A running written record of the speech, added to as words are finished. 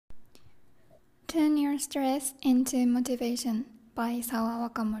Turn your stress into motivation by Sawa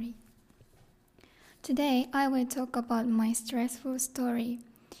Wakamori. Today, I will talk about my stressful story.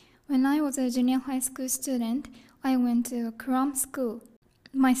 When I was a junior high school student, I went to a cram school.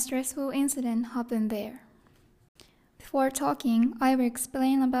 My stressful incident happened there. Before talking, I will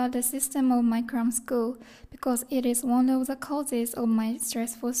explain about the system of my cram school because it is one of the causes of my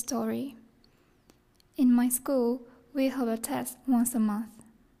stressful story. In my school, we have a test once a month,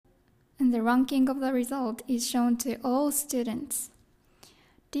 and the ranking of the result is shown to all students.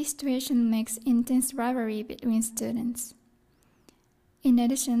 This situation makes intense rivalry between students. In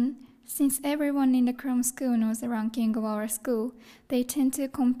addition, since everyone in the cram school knows the ranking of our school, they tend to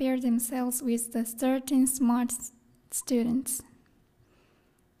compare themselves with the certain smart students.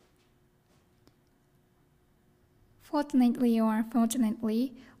 Fortunately or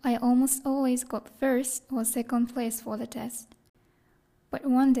unfortunately, I almost always got first or second place for the test. But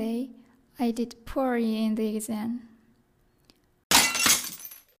one day, I did poorly in the exam.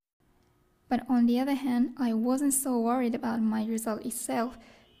 But on the other hand, I wasn't so worried about my result itself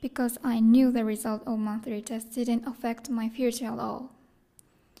because I knew the result of monthly tests didn't affect my future at all.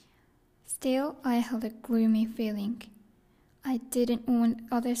 Still, I had a gloomy feeling. I didn't want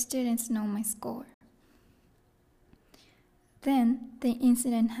other students to know my score. Then, the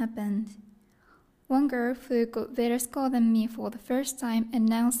incident happened. One girl who got better score than me for the first time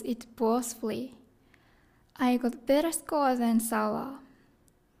announced it boastfully. I got better score than Sawa.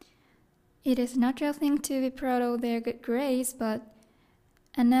 It is a natural thing to be proud of their good grades, but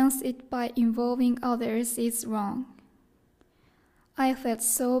announce it by involving others is wrong. I felt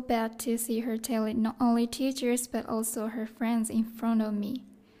so bad to see her tell it not only teachers but also her friends in front of me.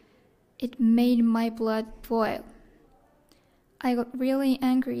 It made my blood boil. I got really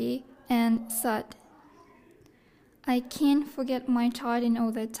angry and sad. I can't forget my childhood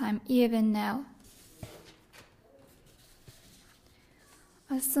all the time, even now.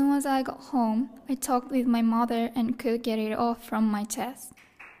 As soon as I got home, I talked with my mother and could get it off from my chest.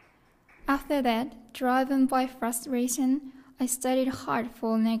 After that, driven by frustration, I studied hard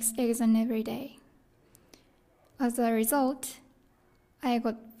for next exam every day. As a result, I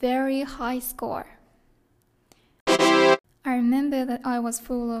got very high score. I remember that I was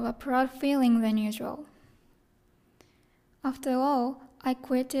full of a proud feeling than usual. After all, I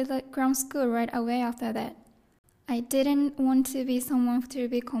quitted the cram school right away after that. I didn't want to be someone to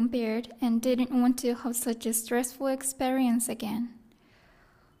be compared and didn't want to have such a stressful experience again.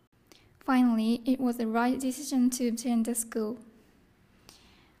 Finally, it was the right decision to attend the school.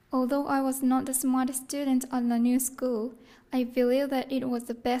 Although I was not the smartest student at the new school, I believe that it was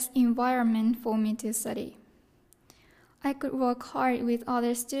the best environment for me to study. I could work hard with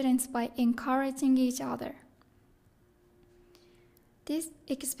other students by encouraging each other. This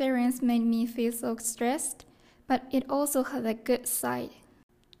experience made me feel so stressed, but it also had a good side.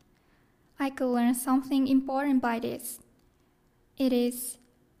 I could learn something important by this. It is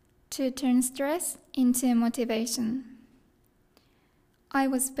to turn stress into motivation. I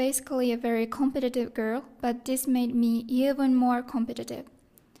was basically a very competitive girl, but this made me even more competitive.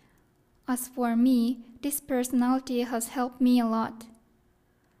 As for me, this personality has helped me a lot.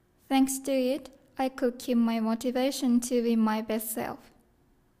 Thanks to it, I could keep my motivation to be my best self.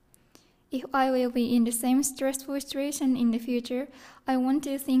 If I will be in the same stressful situation in the future, I want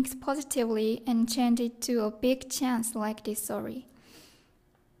to think positively and change it to a big chance like this story.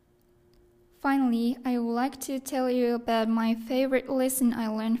 Finally, I would like to tell you about my favorite lesson I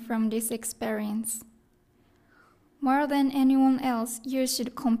learned from this experience. More than anyone else, you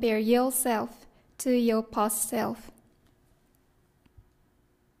should compare yourself to your past self.